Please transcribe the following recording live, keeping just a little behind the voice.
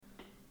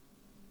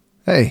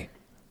Hey,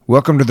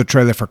 welcome to the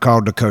trailer for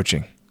Called to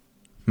Coaching.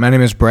 My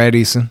name is Brad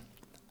Eason.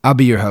 I'll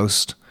be your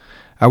host.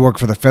 I work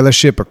for the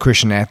Fellowship of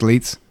Christian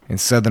Athletes in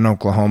Southern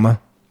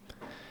Oklahoma.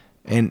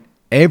 And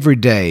every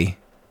day,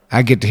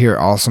 I get to hear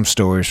awesome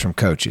stories from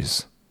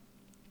coaches.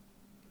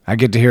 I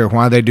get to hear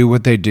why they do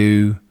what they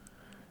do,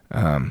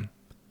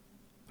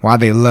 why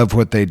they love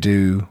what they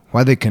do,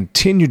 why they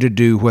continue to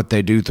do what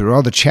they do through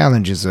all the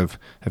challenges of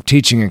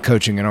teaching and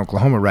coaching in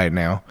Oklahoma right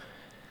now.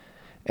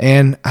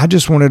 And I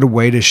just wanted a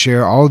way to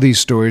share all these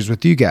stories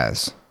with you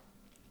guys.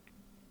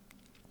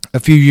 A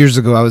few years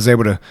ago, I was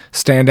able to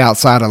stand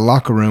outside a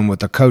locker room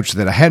with a coach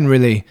that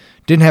I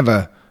didn't have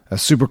a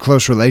super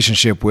close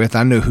relationship with.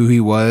 I knew who he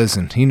was,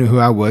 and he knew who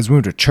I was. We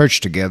went to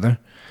church together.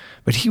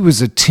 But he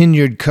was a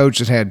tenured coach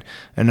that had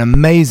an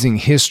amazing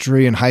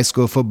history in high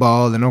school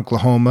football in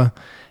Oklahoma,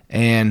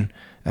 and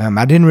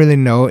I didn't really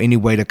know any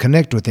way to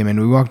connect with him. And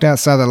we walked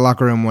outside the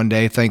locker room one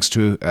day thanks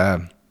to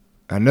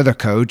another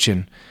coach,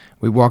 and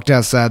we walked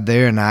outside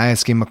there, and I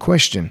asked him a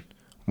question,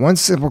 one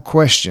simple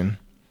question,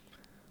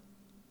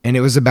 and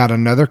it was about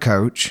another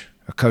coach,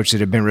 a coach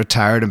that had been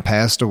retired and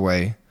passed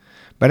away.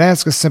 But I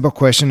asked a simple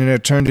question, and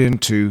it turned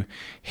into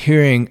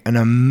hearing an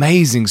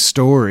amazing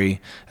story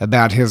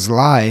about his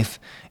life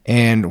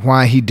and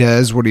why he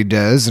does what he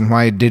does and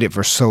why he did it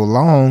for so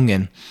long.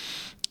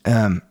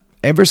 And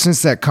ever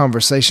since that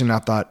conversation, I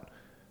thought,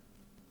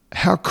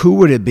 how cool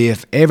would it be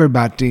if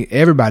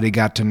everybody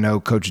got to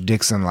know Coach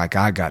Dixon like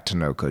I got to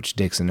know Coach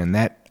Dixon in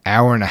that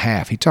hour and a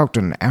half? He talked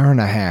an hour and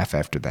a half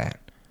after that.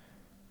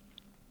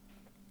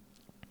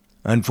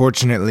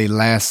 Unfortunately,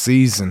 last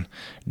season,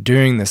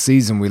 during the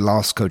season, we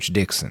lost Coach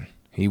Dixon.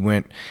 He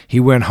went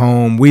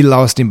home. We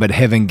lost him, but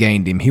heaven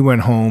gained him. He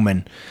went home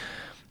and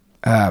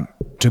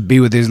to be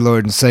with his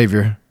Lord and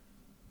Savior.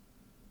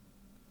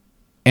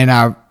 And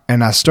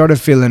I started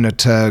feeling a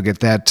tug at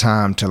that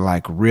time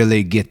to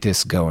really get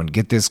this going,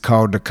 get this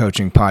Called to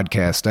Coaching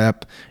podcast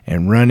up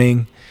and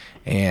running.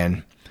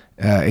 And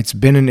it's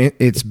been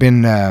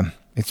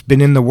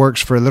in the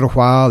works for a little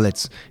while.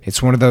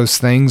 It's one of those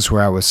things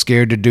where I was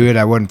scared to do it.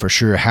 I wasn't for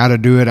sure how to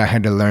do it. I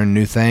had to learn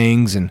new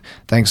things. And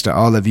thanks to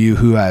all of you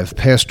who I've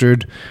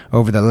pestered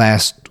over the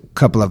last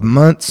couple of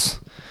months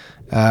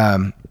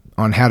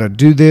on how to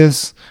do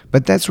this.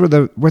 But that's where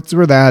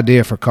the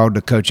idea for Called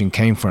to Coaching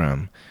came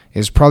from.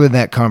 Is probably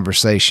that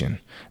conversation,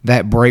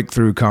 that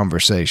breakthrough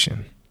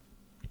conversation.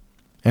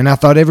 And I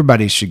thought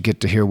everybody should get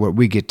to hear what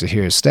we get to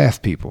hear as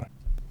staff people.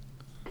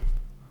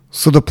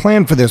 So the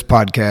plan for this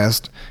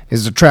podcast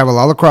is to travel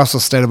all across the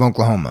state of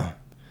Oklahoma,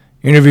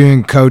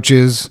 interviewing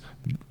coaches,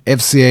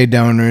 FCA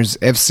donors,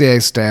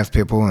 FCA staff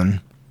people, and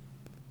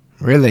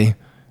really,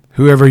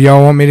 whoever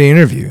y'all want me to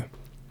interview.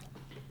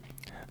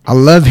 I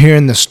love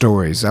hearing the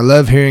stories. I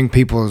love hearing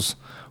people's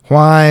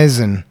whys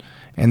and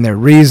their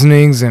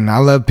reasonings, and I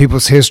love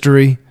people's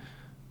history.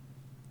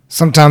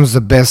 Sometimes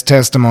the best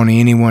testimony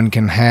anyone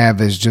can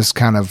have is just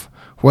kind of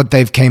what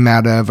they've came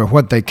out of or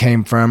what they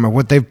came from or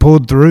what they've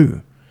pulled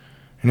through.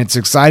 And it's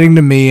exciting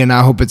to me, and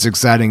I hope it's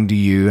exciting to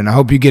you, and I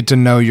hope you get to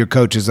know your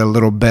coaches a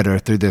little better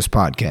through this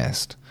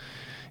podcast.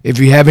 If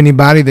you have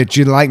anybody that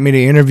you'd like me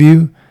to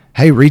interview,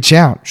 hey, reach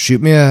out. Shoot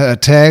me a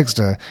text,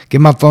 get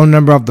my phone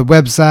number off the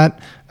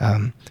website,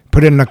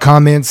 put it in the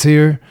comments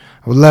here.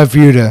 I would love for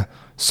you to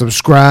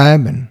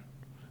subscribe and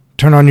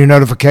turn on your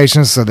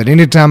notifications so that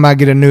anytime I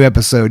get a new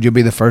episode, you'll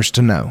be the first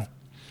to know.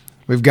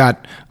 We've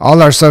got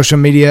all our social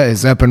media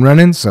is up and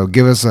running, so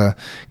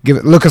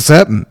look us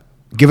up and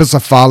give us a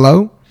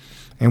follow,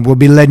 and we'll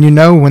be letting you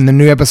know when the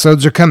new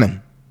episodes are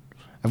coming.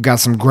 I've got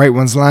some great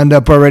ones lined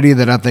up already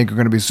that I think are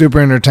going to be super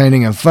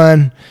entertaining and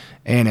fun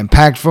and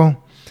impactful,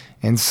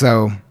 and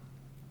so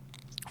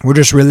we're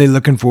just really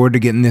looking forward to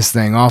getting this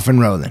thing off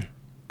and rolling.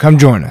 Come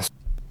join us.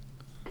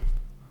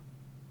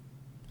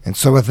 And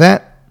so with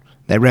that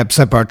wraps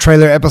up our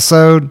trailer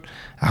episode.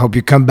 I hope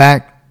you come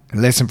back and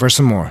listen for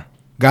some more.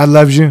 God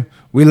loves you.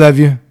 We love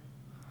you.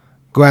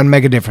 Go out and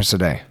make a difference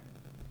today.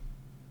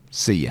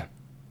 See ya.